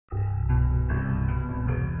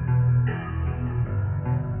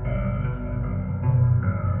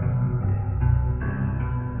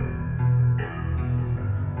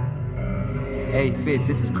Hey Fitz,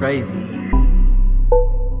 this is crazy.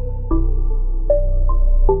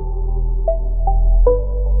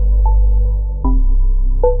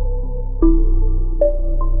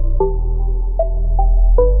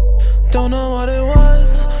 Don't know what it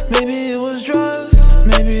was, maybe it was drugs,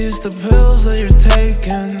 maybe it's the pills that you're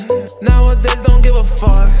taking. Nowadays don't give a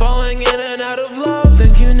fuck, falling in and out of love.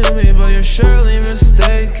 Think you knew me but you're surely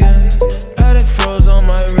mistaken. Paddock froze on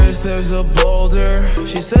my wrist, there's a boulder.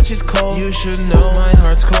 She said she's cold, you should know my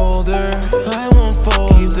heart's colder. I won't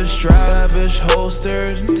fold, keep the strap, that bitch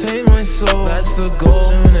holstered. Take my soul, that's the goal,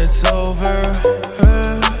 soon it's over.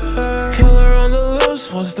 Killer on the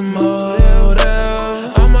loose, what's the motive?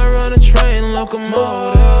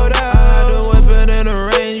 Locomotive, I had to whip it in a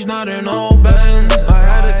range, not in old Benz. I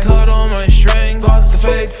had to cut all my strength, fuck the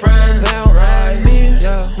fake friends. They'll ride me,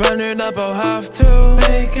 yeah. Run it up, I'll have to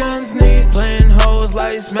make ends meet. Playing hoes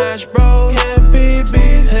like Smash Bros. Can't be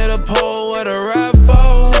beat. Hit a pole with a rap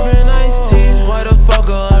foe. Sipping iced tea. Why the fuck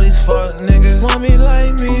are all these fuck niggas want me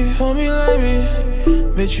like me? Want me like me?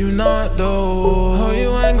 Bitch, you not though. How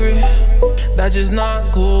you angry? That's just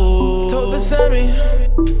not cool. Told the semi.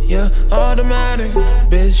 Yeah, automatic.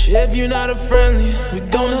 Bitch, if you're not a friendly, we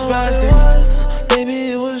don't spastic. Maybe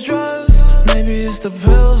it was drugs, maybe it's the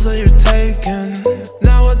pills that you're taking.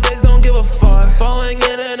 Nowadays don't give a fuck, falling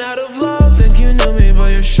in and out of love. Think you knew me but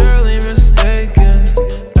you're surely mistaken.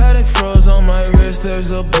 Paddock froze on my wrist,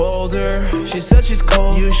 there's a boulder. She said she's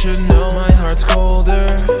cold, you should know my heart's colder.